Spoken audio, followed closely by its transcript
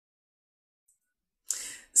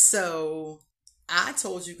So I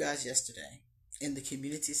told you guys yesterday in the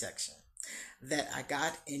community section that I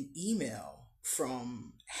got an email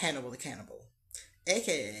from Hannibal the Cannibal,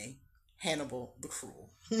 aka Hannibal the Cruel,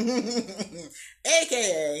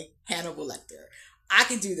 aka Hannibal Lecter. I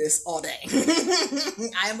can do this all day.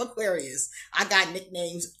 I am Aquarius. I got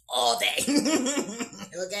nicknames all day.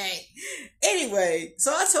 Okay. Anyway,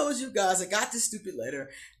 so I told you guys I got this stupid letter,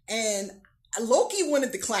 and Loki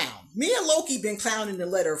wanted to clown. Me and Loki been clowning the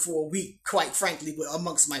letter for a week, quite frankly,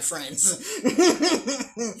 amongst my friends. And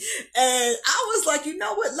I was like, you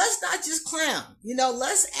know what? Let's not just clown.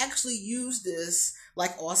 Let's actually use this.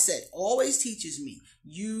 Like Auset always teaches me,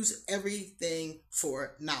 use everything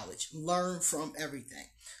for knowledge. Learn from everything.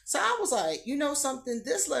 So I was like, you know something?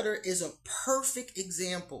 This letter is a perfect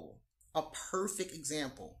example of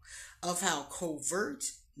how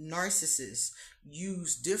covert narcissists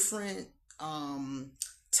use different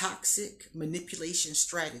toxic manipulation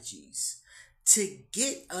strategies to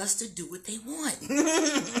get us to do what they want.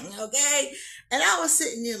 Okay? And I was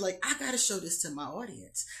sitting there like, I gotta show this to my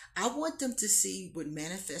audience. I want them to see what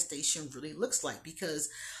manifestation really looks like, because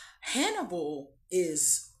Hannibal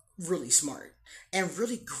is really smart and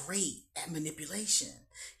really great at manipulation.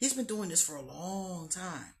 He's been doing this for a long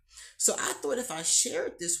time. So I thought if I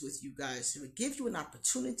shared this with you guys, it would give you an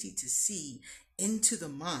opportunity to see into the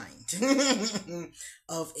mind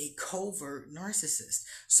of a covert narcissist.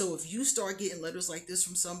 So if you start getting letters like this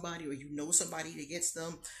from somebody, or you know somebody that gets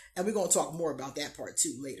them, and we're going to talk more about that part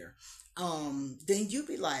too later, then you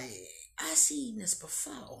be like, I seen this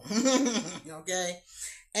before. Okay?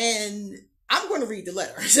 And I'm going to read the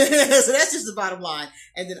letter. So that's just the bottom line.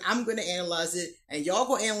 And then I'm going to analyze it, and y'all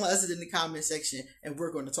going to analyze it in the comment section, and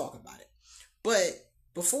we're going to talk about it. But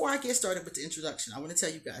before I get started with the introduction, I want to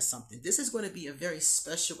tell you guys something. This is going to be a very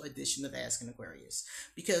special edition of Ask an Aquarius,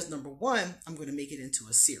 because number one, I'm going to make it into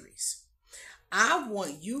a series. I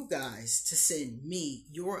want you guys to send me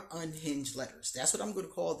your unhinged letters. That's what I'm going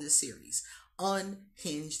to call this series,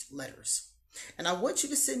 Unhinged Letters. And I want you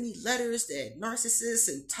to send me letters that narcissists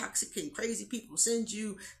and toxic and crazy people send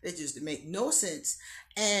you that just make no sense.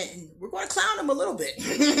 And we're going to clown them a little bit.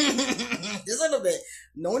 Just a little bit.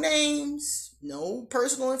 No names, no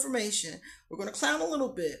personal information. We're going to clown a little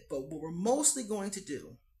bit. But what we're mostly going to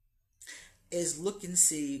do is look and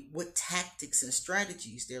see what tactics and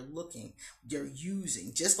strategies they're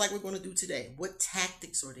using. Just like we're going to do today. What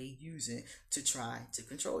tactics are they using to try to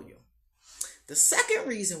control you? The second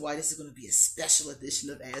reason why this is going to be a special edition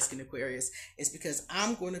of Ask an Aquarius is because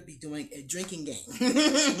I'm going to be doing a drinking game.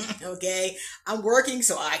 Okay? I'm working,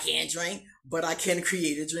 so I can't drink, but I can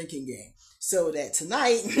create a drinking game. So that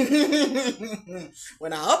tonight,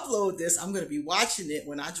 when I upload this, I'm going to be watching it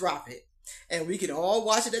when I drop it. And we can all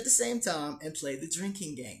watch it at the same time and play the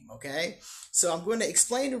drinking game, okay? So I'm going to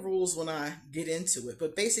explain the rules when I get into it.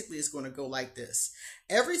 But basically, it's going to go like this.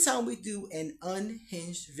 Every time we do an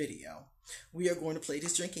unhinged video, we are going to play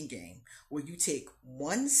this drinking game where you take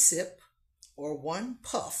one sip or one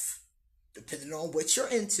puff, depending on what you're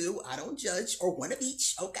into. I don't judge, or one of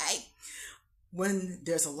each, okay? When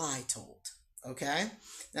there's a lie told, okay?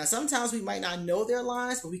 Now, sometimes we might not know their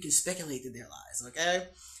lies, but we can speculate that they're lies, okay?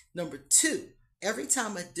 Number two, every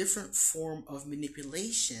time a different form of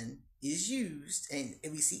manipulation is used and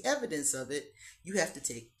we see evidence of it, you have to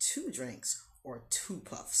take 2 drinks or 2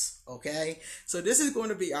 puffs, okay? So this is going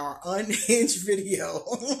to be our unhinged video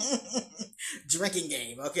drinking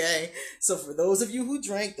game, okay? So for those of you who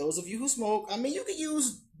drink, those of you who smoke, I mean, you can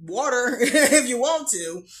use water if you want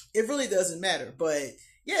to. It really doesn't matter. But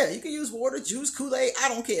yeah, you can use water, juice, Kool-Aid, I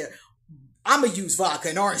don't care. I'm going to use vodka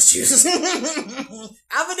and orange juice. I'm going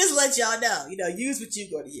to just let y'all know, use what you're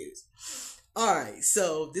going to use. All right,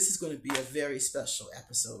 so this is going to be a very special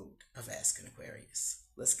episode of Ask an Aquarius.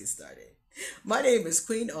 Let's get started. My name is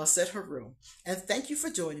QueenAusetHeru, and thank you for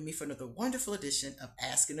joining me for another wonderful edition of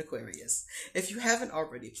Ask an Aquarius. If you haven't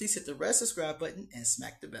already, please hit the red subscribe button and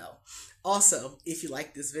smack the bell. Also, if you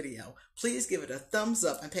like this video, please give it a thumbs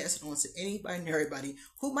up and pass it on to anybody and everybody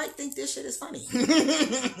who might think this shit is funny.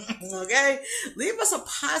 Okay? Leave us a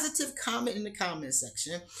positive comment in the comment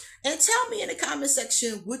section and tell me in the comment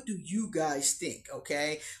section, what do you guys think?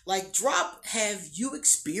 Okay? Like, have you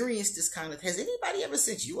experienced this kind of, has anybody ever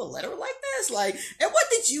sent you a letter like this? Like, and what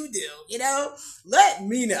did you do? Let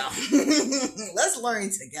me know. Let's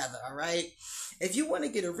learn together, all right? If you want to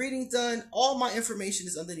get a reading done, all my information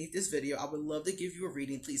is underneath this video. I would love to give you a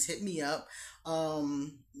reading. Please hit me up.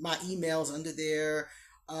 My email's under there.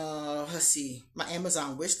 Let's see. My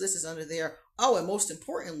Amazon wish list is under there. Oh, and most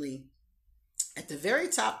importantly, at the very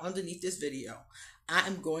top underneath this video, I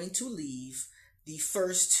am going to leave the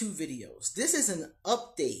first two videos. This is an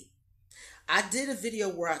update. I did a video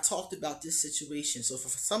where I talked about this situation. So for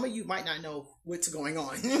some of you might not know what's going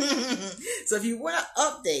on. So if you want an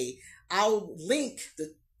update, I'll link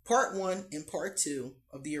the part 1 and part 2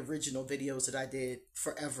 of the original videos that I did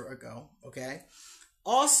forever ago. Okay.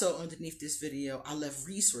 Also, underneath this video, I left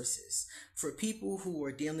resources for people who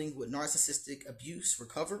are dealing with narcissistic abuse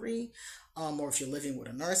recovery, or if you're living with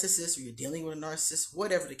a narcissist or you're dealing with a narcissist,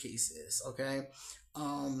 whatever the case is, okay?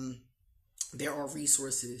 There are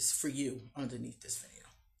resources for you underneath this video,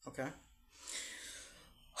 okay?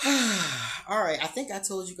 All right, I think I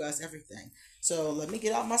told you guys everything. So let me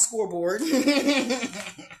get out my scoreboard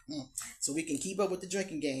so we can keep up with the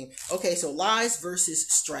drinking game. Okay, so lies versus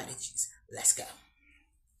strategies. Let's go.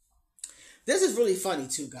 This is really funny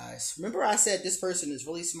too, guys. Remember I said this person is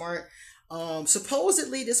really smart?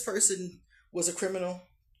 Supposedly this person was a criminal.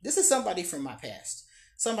 This is somebody from my past.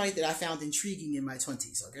 Somebody that I found intriguing in my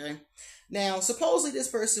 20s, okay? Now, supposedly this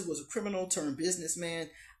person was a criminal turned businessman.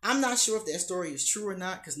 I'm not sure if that story is true or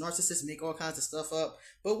not because narcissists make all kinds of stuff up,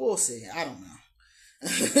 but we'll see. I don't know.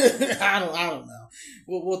 I don't know.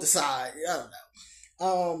 We'll decide. I don't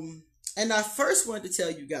know. And I first wanted to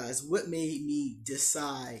tell you guys what made me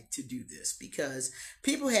decide to do this because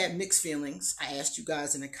people had mixed feelings. I asked you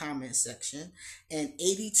guys in the comment section and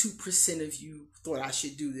 82% of you thought I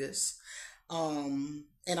should do this. And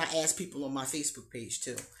I asked people on my Facebook page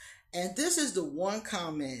too. And this is the one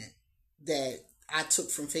comment that I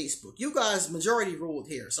took from Facebook. You guys, majority ruled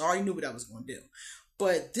here, so I already knew what I was going to do.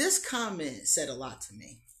 But this comment said a lot to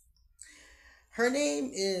me. Her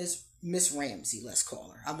name is Miss Ramsey, let's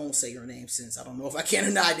call her. I won't say her name since I don't know if I can or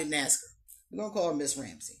not. I didn't ask her. We're going to call her Miss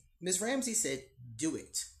Ramsey. Miss Ramsey said, do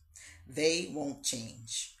it. They won't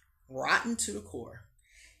change. Rotten to the core.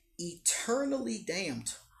 Eternally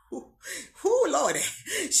damned. Whoo, Lord.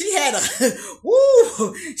 She had a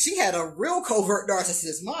real covert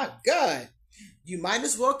narcissist. My God. You might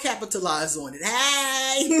as well capitalize on it.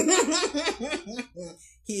 Hey!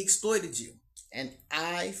 He exploited you. An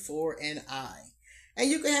eye for an eye. And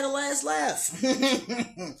you can have the last laugh.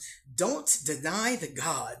 Don't deny the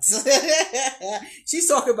gods. She's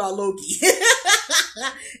talking about Loki.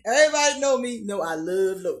 Everybody know me. Know I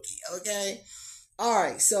love Loki. Okay. All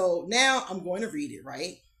right. So now I'm going to read it,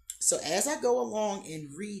 right? So as I go along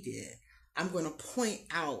and read it, I'm going to point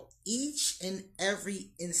out each and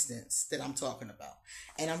every instance that I'm talking about.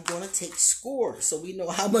 And I'm going to take scores so we know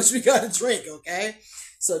how much we got to drink, okay?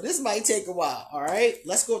 So this might take a while, all right?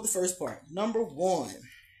 Let's go with the first part. Number 1.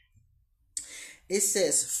 It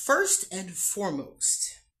says, first and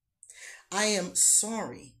foremost, I am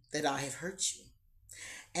sorry that I have hurt you.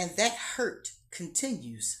 And that hurt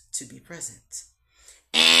continues to be present.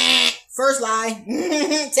 First lie.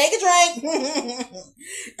 Take a drink.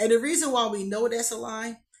 And the reason why we know that's a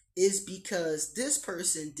lie is because this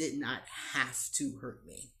person did not have to hurt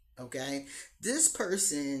me. Okay? This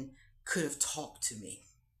person could have talked to me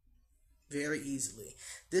very easily.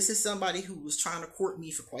 This is somebody who was trying to court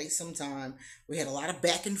me for quite some time. We had a lot of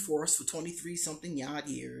back and forth for 23 something odd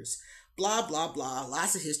years. Blah, blah, blah.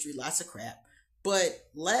 Lots of history, lots of crap. But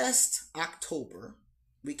last October,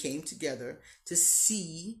 we came together to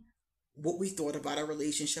see what we thought about our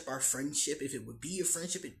relationship, our friendship, if it would be a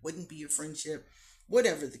friendship, it wouldn't be a friendship,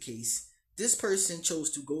 whatever the case. This person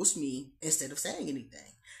chose to ghost me instead of saying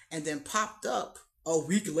anything and then popped up a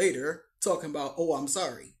week later talking about, oh, I'm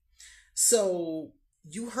sorry. So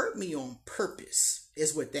you hurt me on purpose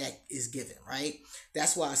is what that is given, right?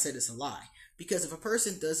 That's why I said it's a lie. Because if a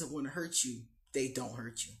person doesn't want to hurt you, they don't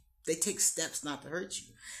hurt you. They take steps not to hurt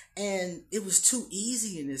you. And it was too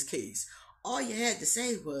easy in this case. All you had to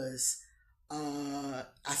say was,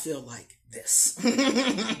 I feel like this.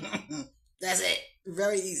 That's it.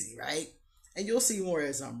 Very easy, right? And you'll see more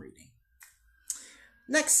as I'm reading.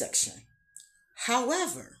 Next section.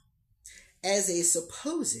 However, as a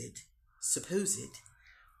supposed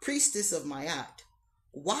priestess of Mayat,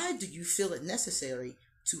 why do you feel it necessary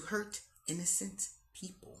to hurt innocent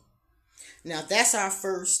people? Now, that's our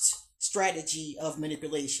first strategy of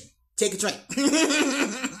manipulation. Take a drink.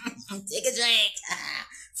 Take a drink.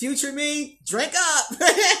 Future me, drink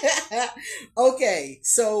up. Okay,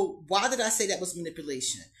 so why did I say that was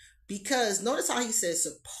manipulation? Because notice how he says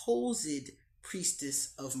supposed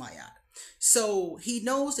priestess of Mayat. So he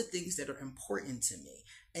knows the things that are important to me.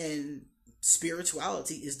 And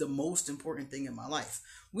spirituality is the most important thing in my life.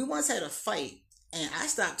 We once had a fight and I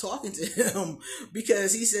stopped talking to him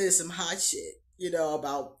because he said some hot shit,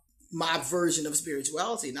 about my version of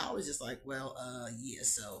spirituality. And I was just like, well, yeah,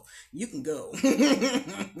 so you can go.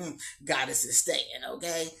 Goddess is staying,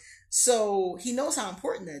 okay? So he knows how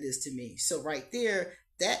important that is to me. So right there,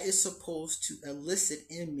 that is supposed to elicit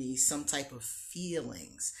in me some type of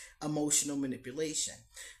feelings, emotional manipulation.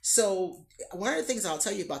 So one of the things I'll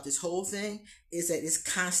tell you about this whole thing is that it's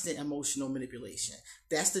constant emotional manipulation.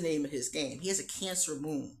 That's the name of his game. He has a Cancer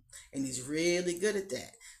moon, and he's really good at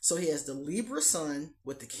that. So he has the Libra sun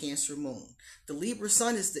with the Cancer moon. The Libra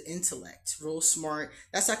sun is the intellect, real smart.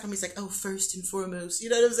 That's how come he's like, oh, first and foremost, you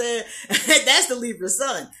know what I'm saying? That's the Libra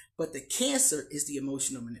sun. But the Cancer is the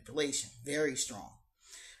emotional manipulation. Very strong.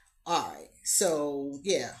 All right. So,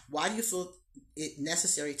 yeah. Why do you feel it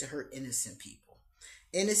necessary to hurt innocent people?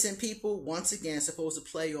 Innocent people, once again, supposed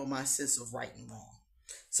to play on my sense of right and wrong.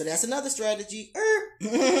 So that's another strategy.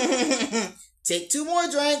 Take 2 more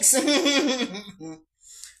drinks.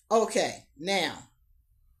 Okay. Now,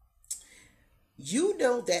 you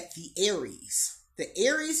know that the Aries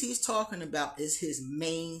he's talking about is his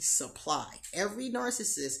main supply. Every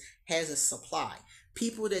narcissist has a supply.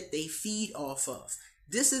 People that they feed off of.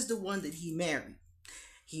 This is the one that he married.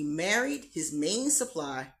 He married his main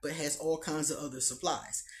supply, but has all kinds of other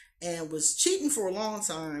supplies. And was cheating for a long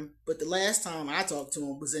time, but the last time I talked to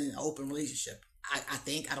him was in an open relationship.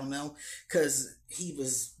 I don't know, because he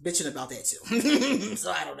was bitching about that too.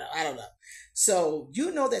 So I don't know. So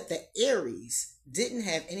you know that the Aries didn't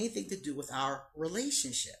have anything to do with our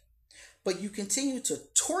relationship, but you continue to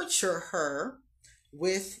torture her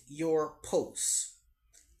with your posts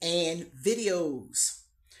and videos.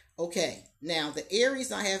 Okay, now the Aries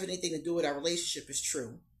not having anything to do with our relationship is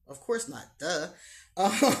true. Of course not, duh.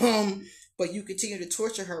 But you continue to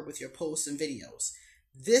torture her with your posts and videos.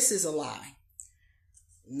 This is a lie.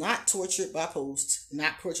 Not tortured by posts,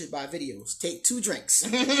 not tortured by videos. Take 2 drinks.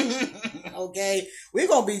 Okay, we're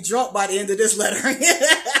gonna be drunk by the end of this letter.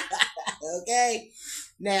 Okay.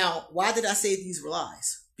 Now, why did I say these were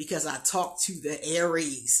lies? Because I talked to the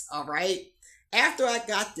Aries. All right. After I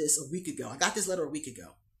got this a week ago, I got this letter a week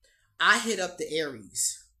ago. I hit up the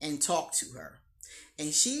Aries and talked to her.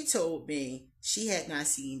 And she told me she had not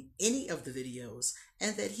seen any of the videos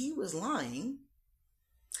and that he was lying.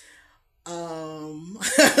 And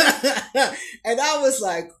I was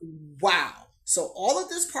like, wow. So all of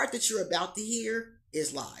this part that you're about to hear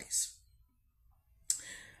is lies.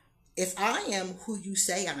 If I am who you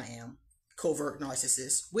say I am, covert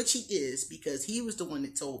narcissist, which he is because he was the one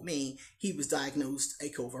that told me he was diagnosed a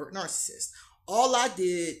covert narcissist. All I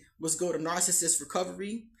did was go to Narcissist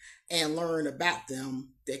Recovery and learn about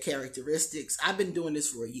them, their characteristics. I've been doing this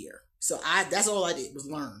for a year. So that's all I did was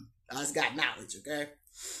learn. I just got knowledge, okay?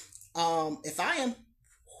 If I am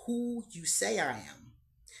who you say I am,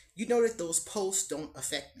 you know that those posts don't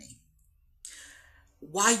affect me.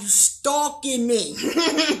 Why you stalking me?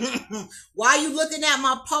 Why you looking at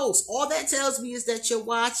my posts? All that tells me is that you're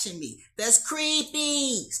watching me. That's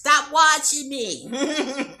creepy. Stop watching me.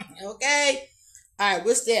 Okay? All right,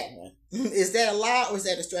 what's that one? Is that a lie or is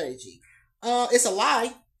that a strategy? It's a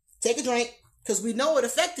lie. Take a drink. Because we know it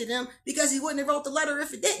affected him because he wouldn't have wrote the letter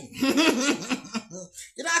if it didn't.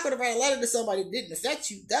 You're not going to write a letter to somebody that didn't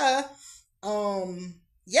affect you. Duh.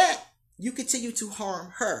 Yet, you continue to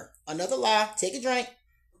harm her. Another lie. Take a drink.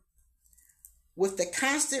 With the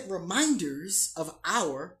constant reminders of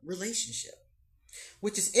our relationship,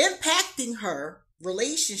 which is impacting her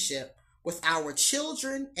relationship with our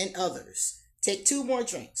children and others. Take 2 more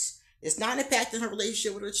drinks. It's not impacting her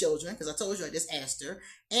relationship with her children, because I told you I just asked her.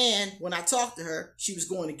 And when I talked to her, she was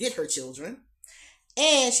going to get her children.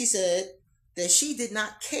 And she said that she did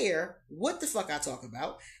not care what the fuck I talk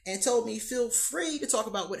about and told me feel free to talk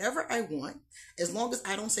about whatever I want. As long as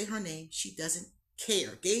I don't say her name, she doesn't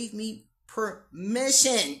care. Gave me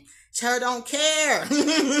permission. Her don't care.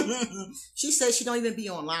 She says she don't even be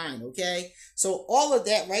online, okay? So all of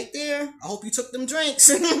that right there, I hope you took them drinks.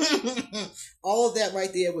 All of that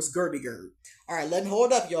right there was Gerby-Gerd. All right, let me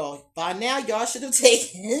hold up, y'all. By now, y'all should have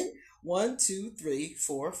taken 1, 2, 3,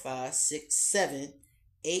 4, 5, 6, 7,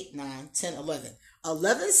 8, 9, 10, 11.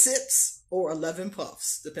 11 sips or 11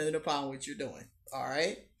 puffs, depending upon what you're doing. All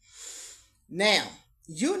right? Now,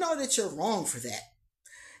 you know that you're wrong for that.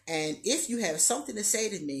 And if you have something to say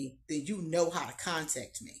to me, then you know how to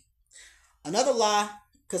contact me. Another lie,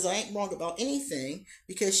 because I ain't wrong about anything,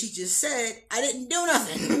 because she just said I didn't do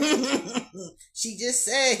nothing. She just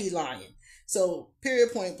said he lying. So,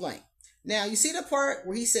 period, point blank. Now, you see the part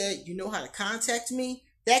where he said, you know how to contact me?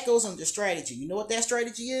 That goes under strategy. You know what that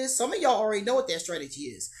strategy is? Some of y'all already know what that strategy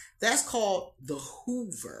is. That's called the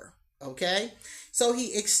Hoover. Okay? So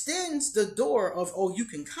he extends the door of, oh, you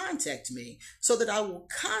can contact me, so that I will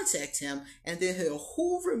contact him, and then he'll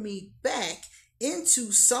hoover me back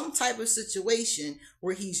into some type of situation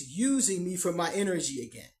where he's using me for my energy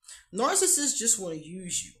again. Narcissists just want to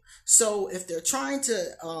use you. So if they're trying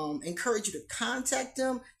to encourage you to contact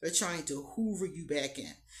them, they're trying to hoover you back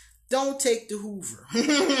in. Don't take the hoover.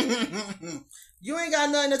 You ain't got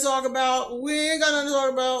nothing to talk about. We ain't got nothing to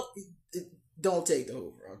talk about. Don't take the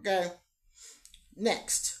hoover, okay?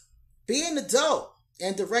 Next, be an adult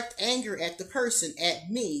and direct anger at the person, at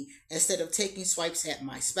me, instead of taking swipes at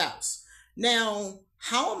my spouse. Now,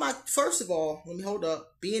 how am I, first of all, let me hold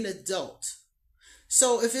up, be an adult.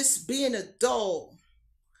 So if it's being an adult,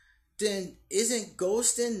 then isn't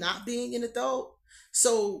ghosting not being an adult?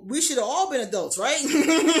 So we should have all been adults, right?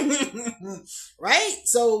 Right?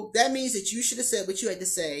 So that means that you should have said what you had to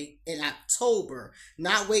say in October,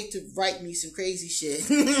 not wait to write me some crazy shit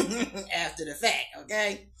after the fact,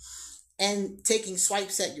 okay? And taking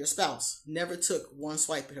swipes at your spouse. Never took one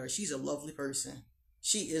swipe at her. She's a lovely person.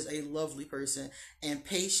 She is a lovely person and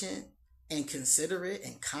patient and considerate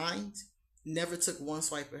and kind. Never took one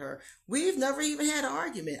swipe at her. We've never even had an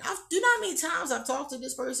argument. Do you know how many times I've talked to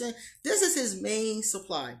this person? This is his main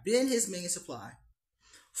supply. Been his main supply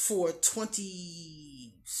for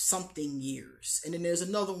 20 something years. And then there's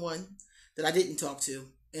another one that I didn't talk to.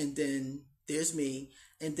 And then there's me.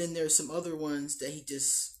 And then there's some other ones that he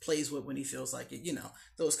just plays with when he feels like it. You know,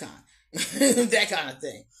 those kind. That kind of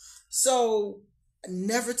thing. So I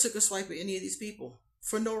never took a swipe at any of these people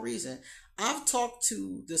for no reason. I've talked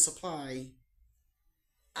to the supply,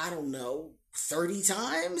 I don't know, 30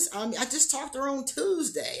 times. I mean, I just talked to her on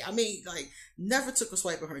Tuesday. I mean, like, never took a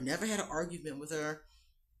swipe at her. Never had an argument with her.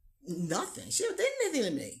 Nothing. She never did anything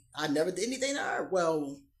to me. I never did anything to her.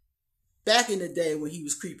 Well, back in the day when he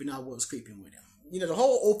was creeping, I was creeping with him. You know, the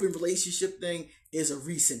whole open relationship thing is a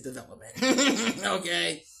recent development.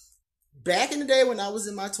 Okay? Back in the day when I was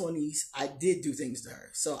in my 20s, I did do things to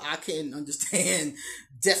her. So I can understand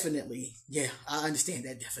definitely. Yeah, I understand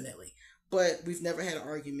that definitely. But we've never had an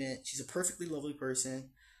argument. She's a perfectly lovely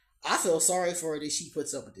person. I feel sorry for her that she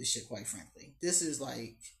puts up with this shit, quite frankly. This is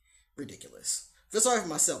like ridiculous. I feel sorry for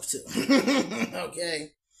myself too.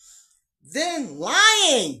 Okay. Then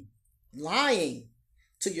lying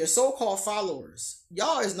to your so-called followers.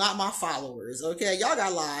 Y'all is not my followers, okay? Y'all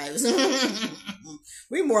got lives.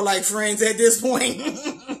 We more like friends at this point.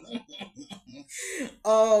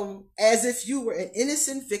 As if you were an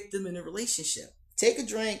innocent victim in a relationship. Take a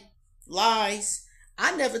drink. Lies.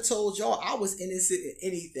 I never told y'all I was innocent in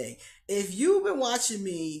anything. If you've been watching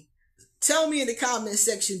me, tell me in the comment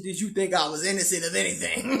section, did you think I was innocent of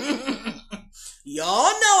anything? Y'all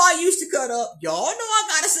know I used to cut up. Y'all know I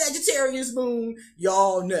got a Sagittarius moon.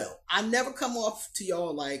 Y'all know. I never come off to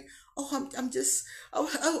y'all like, oh, I'm just,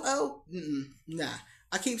 nah.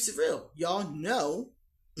 I keeps it real. Y'all know.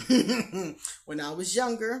 When I was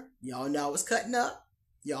younger, y'all know I was cutting up.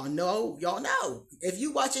 Y'all know. If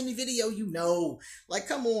you watch any video, you know. Like,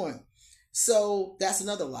 come on. So that's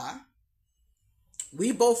another lie.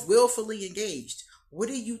 We both willfully engaged. What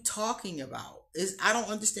are you talking about? I don't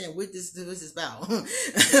understand what this is about.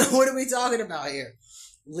 What are we talking about here?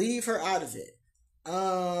 Leave her out of it.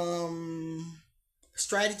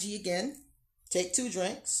 Strategy again. Take 2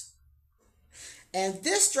 drinks. And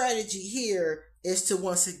this strategy here is to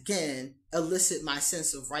once again elicit my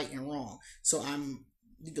sense of right and wrong. So I'm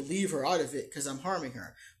need to leave her out of it because I'm harming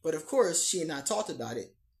her. But of course, she and I talked about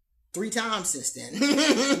it 3 times since then.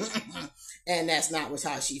 And that's not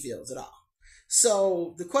how she feels at all.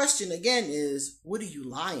 So the question again is, what are you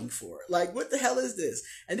lying for? Like, what the hell is this?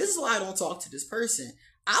 And this is why I don't talk to this person.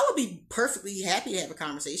 I would be perfectly happy to have a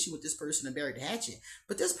conversation with this person and bury the hatchet.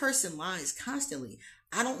 But this person lies constantly.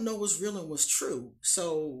 I don't know what's real and what's true.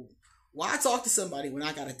 So why talk to somebody when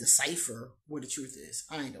I got to decipher what the truth is?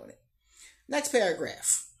 I ain't doing it. Next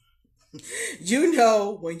paragraph. You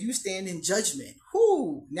know when you stand in judgment.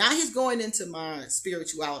 Whoo! Now he's going into my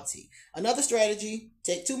spirituality. Another strategy.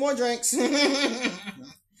 Take 2 more drinks. That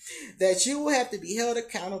you will have to be held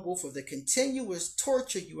accountable for the continuous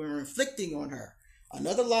torture you are inflicting on her.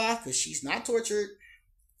 Another lie, because she's not tortured.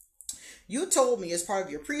 You told me as part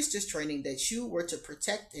of your priestess training that you were to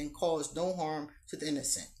protect and cause no harm to the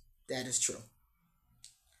innocent. That is true.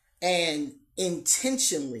 And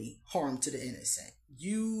intentionally harm to the innocent.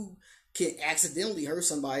 You can accidentally hurt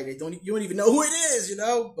somebody that you don't even know who it is, you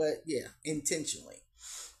know? But yeah, intentionally.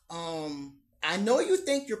 I know you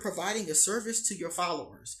think you're providing a service to your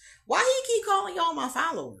followers. Why do you keep calling y'all my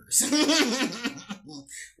followers?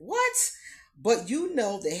 What? But you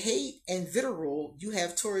know the hate and vitriol you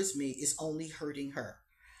have towards me is only hurting her.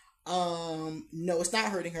 No, it's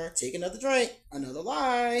not hurting her. Take another drink. Another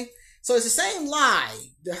lie. So it's the same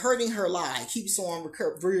lie. The hurting her lie keeps on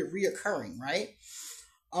reoccurring, right?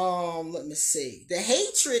 Let me see. The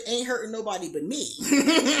hatred ain't hurting nobody but me.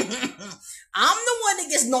 I'm the one that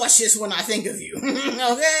gets nauseous when I think of you.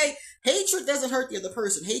 Okay? Hatred doesn't hurt the other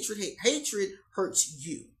person. Hatred hurts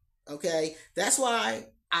you. Okay? That's why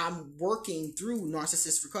I'm working through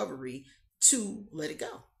narcissist recovery to let it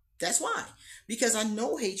go. That's why. Because I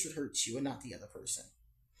know hatred hurts you and not the other person.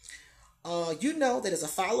 You know that as a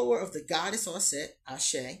follower of the goddess Auset,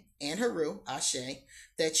 Ashe, and Heru, Ashe,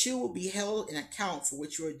 that you will be held in account for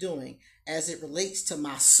what you are doing as it relates to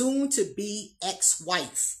my soon-to-be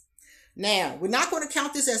ex-wife. Now, we're not going to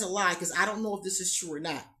count this as a lie because I don't know if this is true or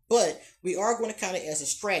not, but we are going to count it as a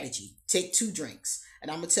strategy. Take 2 drinks,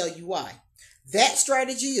 and I'm going to tell you why. That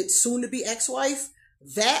strategy, it's soon-to-be ex-wife,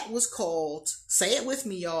 that was called, say it with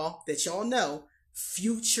me, y'all, that y'all know,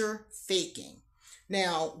 future faking.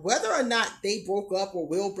 Now, whether or not they broke up or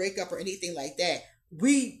will break up or anything like that,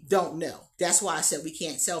 we don't know. That's why I said we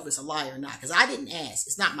can't tell if it's a lie or not, because I didn't ask.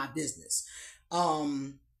 It's not my business.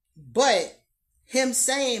 But him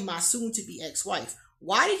saying my soon-to-be ex-wife,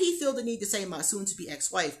 why did he feel the need to say my soon-to-be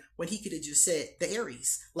ex-wife when he could have just said the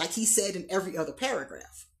Aries, like he said in every other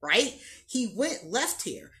paragraph, right? He went left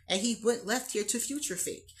here, and he went left here to future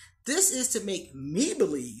fake. This is to make me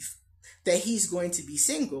believe that he's going to be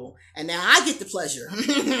single, and now I get the pleasure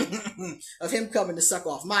of him coming to suck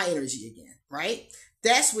off my energy again, right?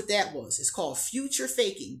 That's what that was. It's called future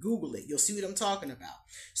faking. Google it. You'll see what I'm talking about.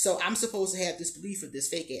 So I'm supposed to have this belief of this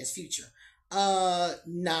fake ass future. Nah.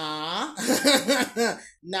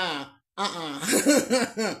 Nah.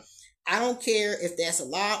 I don't care if that's a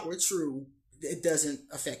lie or true. It doesn't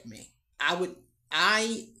affect me. I'm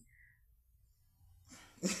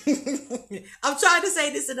trying to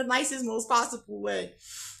say this in the nicest, most possible way.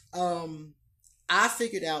 I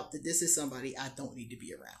figured out that this is somebody I don't need to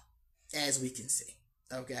be around, as we can see.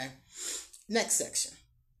 Okay. Next section.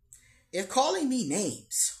 If calling me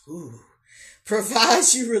names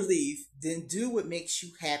provides you relief, then do what makes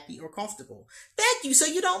you happy or comfortable. Thank you. So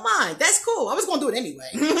you don't mind. That's cool. I was going to do it anyway.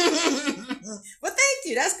 But thank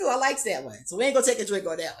you. That's cool. I like that one. So we ain't going to take a drink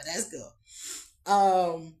on that one. That's good.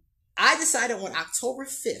 I decided on October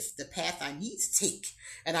 5th the path I need to take,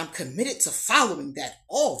 and I'm committed to following that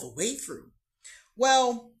all the way through.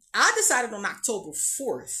 Well, I decided on October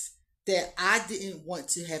 4th that I didn't want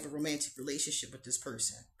to have a romantic relationship with this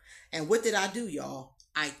person. And what did I do, y'all?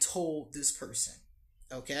 I told this person,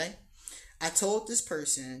 okay? I told this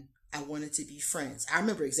person I wanted to be friends. I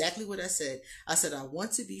remember exactly what I said. I said, I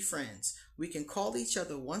want to be friends. We can call each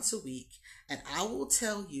other once a week, and I will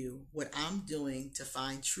tell you what I'm doing to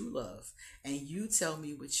find true love, and you tell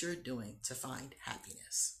me what you're doing to find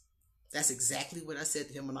happiness. That's exactly what I said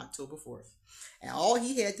to him on October 4th. And all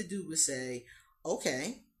he had to do was say,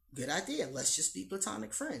 okay, good idea. Let's just be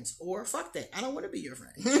platonic friends. Or fuck that. I don't want to be your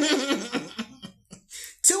friend.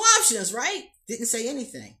 2 options, right? Didn't say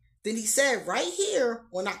anything. Then he said right here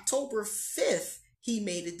on October 5th, he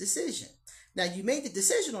made a decision. Now, you made the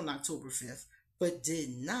decision on October 5th, but did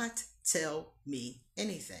not tell me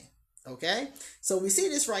anything. Okay? So we see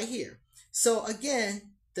this right here. So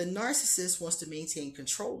again, the narcissist wants to maintain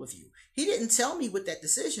control of you. He didn't tell me what that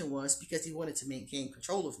decision was because he wanted to maintain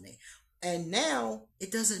control of me. And now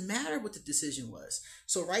it doesn't matter what the decision was.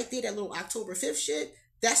 So right there, that little October 5th shit,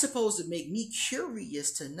 that's supposed to make me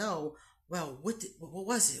curious to know, well, what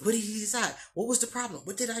was it? What did he decide? What was the problem?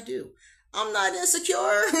 What did I do? I'm not insecure.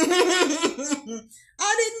 I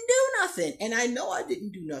didn't do nothing. And I know I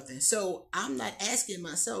didn't do nothing. So I'm not asking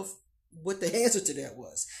myself what the answer to that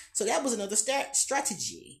was. So that was another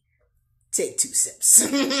strategy. Take 2 sips.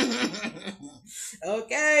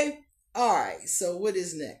 Okay. All right. So what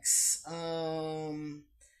is next?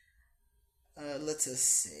 Let's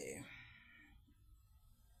see.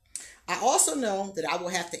 I also know that I will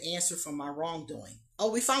have to answer for my wrongdoing.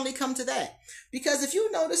 Oh, we finally come to that. Because if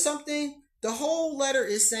you notice something, the whole letter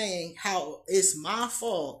is saying how it's my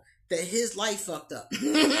fault that his life fucked up.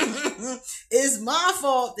 It's my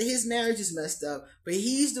fault that his marriage is messed up, but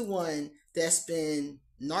he's the one that's been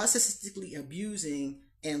narcissistically abusing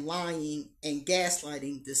and lying and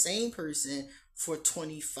gaslighting the same person for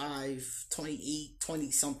 25, 28,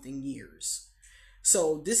 20 something years.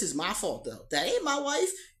 So this is my fault though. That ain't my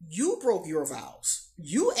wife. You broke your vows.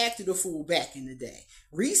 You acted a fool back in the day.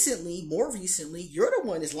 Recently, more recently, you're the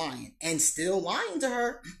one that's lying and still lying to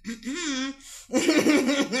her.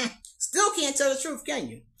 Still can't tell the truth, can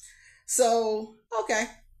you? So, okay.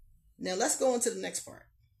 Now let's go into the next part.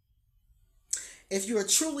 If you are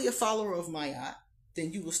truly a follower of Mayat,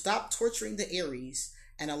 then you will stop torturing the Aries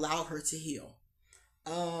and allow her to heal.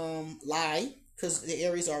 Lie, because the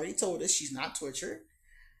Aries already told us she's not tortured.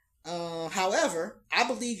 However, I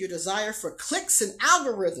believe your desire for clicks and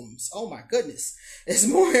algorithms, oh my goodness, is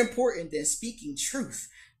more important than speaking truth,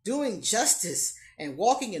 doing justice, and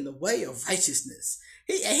walking in the way of righteousness.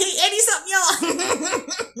 He ain't he something,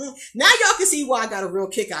 y'all? Now y'all can see why I got a real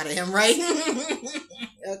kick out of him, right?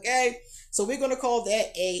 Okay. So we're going to call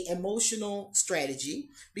that a emotional strategy,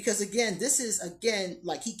 because again, this is again,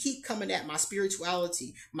 like he keep coming at my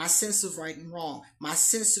spirituality, my sense of right and wrong, my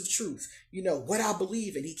sense of truth, you know, what I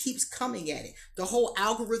believe in. He keeps coming at it. The whole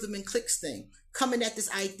algorithm and clicks thing, coming at this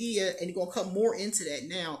idea, and he's going to come more into that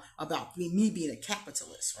now about me being a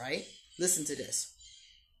capitalist, right? Listen to this.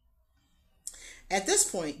 At this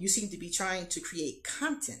point, you seem to be trying to create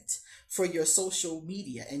content for your social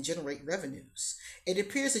media and generate revenues. It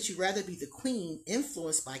appears that you'd rather be the queen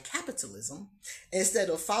influenced by capitalism instead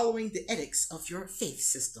of following the ethics of your faith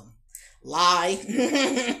system. Lie.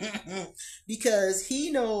 Because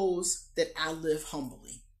he knows that I live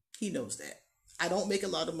humbly. He knows that. I don't make a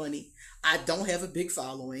lot of money. I don't have a big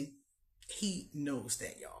following. He knows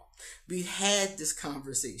that, y'all. We had this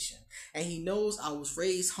conversation, and he knows I was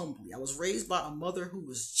raised humbly. I was raised by a mother who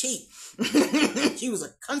was cheap. She was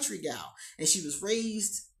a country gal, and she was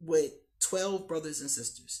raised with 12 brothers and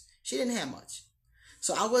sisters. She didn't have much.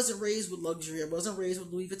 So I wasn't raised with luxury. I wasn't raised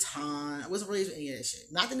with Louis Vuitton. I wasn't raised with any of that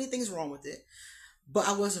shit. Not that anything's wrong with it, but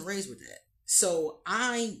I wasn't raised with that. So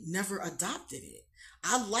I never adopted it.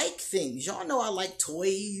 I like things. Y'all know I like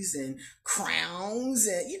toys and crowns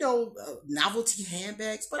and, you know, novelty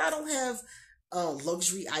handbags, but I don't have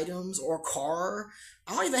luxury items or a car.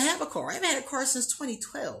 I don't even have a car. I haven't had a car since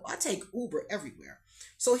 2012. I take Uber everywhere.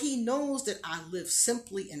 So he knows that I live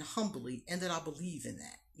simply and humbly, and that I believe in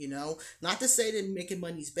that, you know, not to say that making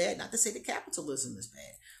money is bad, not to say that capitalism is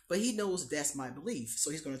bad, but he knows that's my belief.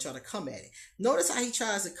 So he's going to try to come at it. Notice how he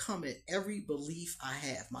tries to come at every belief I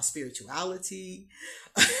have, my spirituality.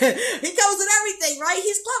 He comes at everything, right?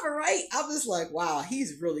 He's clever, right? I'm just like, wow,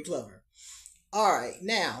 he's really clever. All right,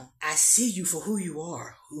 now I see you for who you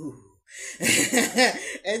are. Ooh.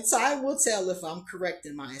 And time will tell if I'm correct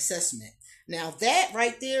in my assessment. Now that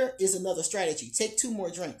right there is another strategy. Take 2 more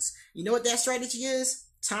drinks. You know what that strategy is?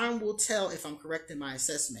 Time will tell if I'm correct in my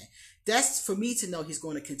assessment. That's for me to know he's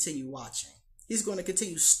going to continue watching. He's going to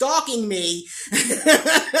continue stalking me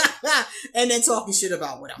and then talking shit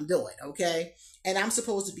about what I'm doing, okay? And I'm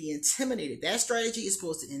supposed to be intimidated. That strategy is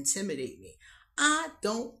supposed to intimidate me. I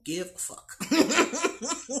don't give a fuck.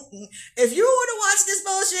 If you want to watch this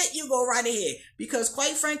bullshit, you go right ahead. Because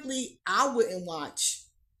quite frankly, I wouldn't watch.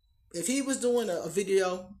 If he was doing a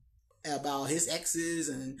video about his exes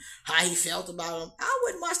and how he felt about them, I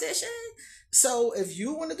wouldn't watch that shit. So if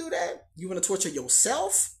you want to do that, you want to torture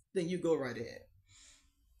yourself, then you go right ahead.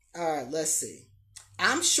 All right, let's see.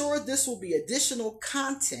 I'm sure this will be additional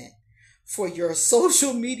content for your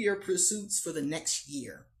social media pursuits for the next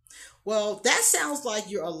year. Well, that sounds like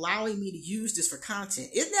you're allowing me to use this for content.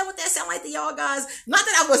 Isn't that what that sound like to y'all guys? Not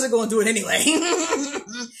that I wasn't going to do it anyway.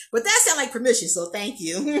 But that sound like permission, so thank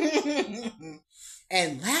you.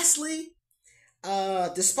 And lastly,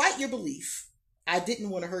 despite your belief, I didn't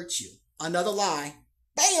want to hurt you. Another lie.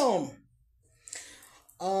 Bam!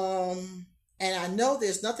 And I know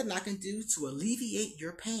there's nothing I can do to alleviate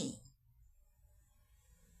your pain.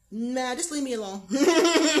 Nah, just leave me alone.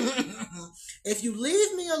 If you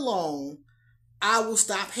leave me alone, I will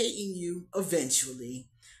stop hating you eventually.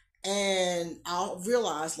 And I'll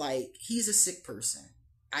realize, like, he's a sick person.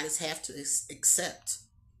 I just have to accept.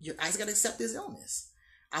 I just got to accept his illness.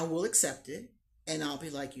 I will accept it. And I'll be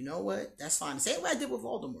like, you know what? That's fine. Same way I did with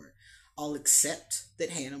Voldemort. I'll accept that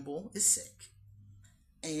Hannibal is sick.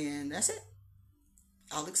 And that's it.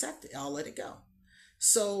 I'll accept it. I'll let it go.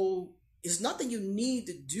 So it's nothing you need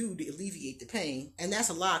to do to alleviate the pain. And that's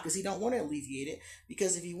a lie, because he don't want to alleviate it.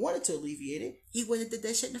 Because if he wanted to alleviate it, he wouldn't have did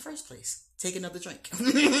that shit in the first place. Take another drink.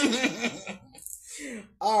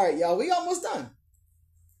 All right, y'all. We almost done.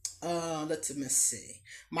 Let's see.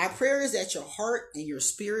 My prayer is that your heart and your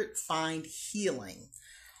spirit find healing.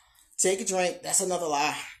 Take a drink. That's another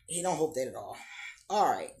lie. He don't hope that at all. All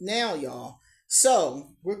right. Now, y'all. So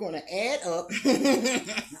we're going to add up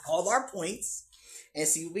all our points and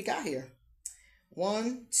see what we got here.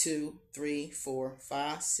 1, 2, 3, 4,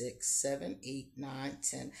 5, 6, 7, 8, 9,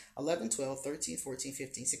 10, 11, 12, 13, 14,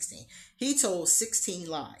 15, 16. He told 16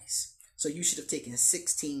 lies. So you should have taken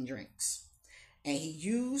 16 drinks. And he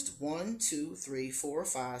used 1, 2, 3, 4,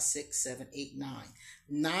 5, 6, 7, 8, 9.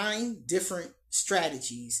 9 different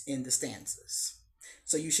strategies in the stanzas.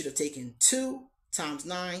 So you should have taken 2 times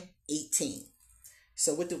 9, 18.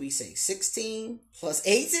 So what do we say? 16 plus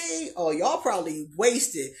 18? Oh, y'all probably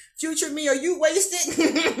wasted. Future me, are you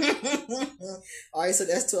wasted? All right, so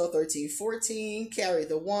that's 12, 13, 14. Carry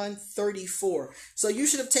the 1, 34. So you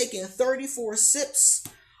should have taken 34 sips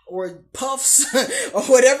or puffs or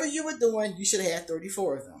whatever you were doing. You should have had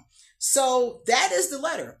 34 of them. So that is the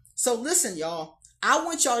letter. So listen, y'all. I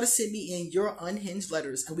want y'all to send me in your unhinged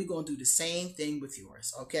letters, and we're going to do the same thing with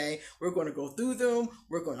yours, okay? We're going to go through them.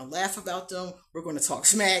 We're going to laugh about them. We're going to talk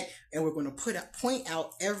smack, and we're going to point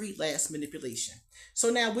out every last manipulation.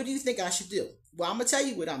 So now, what do you think I should do? Well, I'm going to tell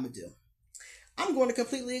you what I'm going to do. I'm going to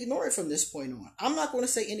completely ignore it from this point on. I'm not going to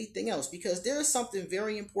say anything else because there is something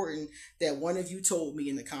very important that one of you told me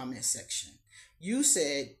in the comment section. You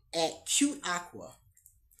said, at Cute Aqua,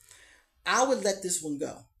 I would let this one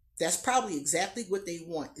go. That's probably exactly what they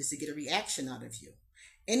want, is to get a reaction out of you.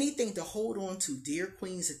 Anything to hold on to dear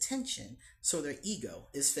Queen's attention so their ego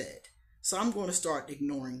is fed. So I'm going to start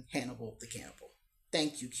ignoring Hannibal the Cannibal.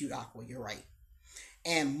 Thank you, Cute Aqua. You're right.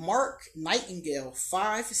 And Mark Nightingale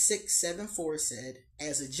 5674 said,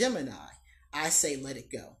 as a Gemini, I say let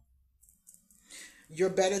it go.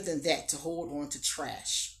 You're better than that to hold on to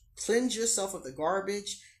trash. Cleanse yourself of the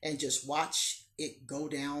garbage and just watch it go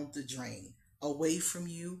down the drain. Away from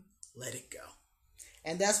you, let it go.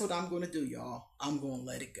 And that's what I'm going to do, y'all. I'm going to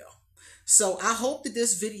let it go. So I hope that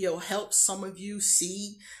this video helps some of you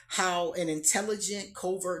see how an intelligent,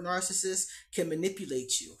 covert narcissist can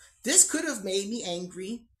manipulate you. This could have made me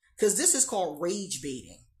angry because this is called rage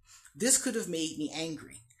baiting. This could have made me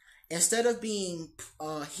angry. Instead of being,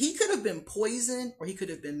 he could have been poison or he could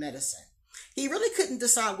have been medicine. He really couldn't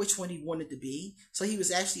decide which one he wanted to be. So he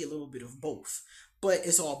was actually a little bit of both. But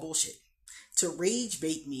it's all bullshit. To rage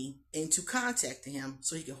bait me into contacting him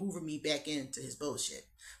so he can hoover me back into his bullshit.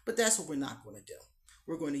 But that's what we're not going to do.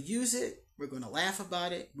 We're going to use it. We're going to laugh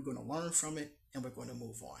about it. We're going to learn from it. And we're going to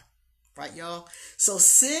move on. Right, y'all? So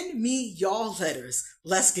send me y'all letters.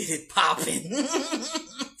 Let's get it popping.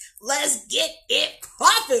 Let's get it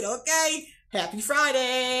popping, okay? Happy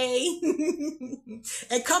Friday.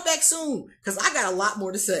 And come back soon because I got a lot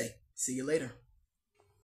more to say. See you later.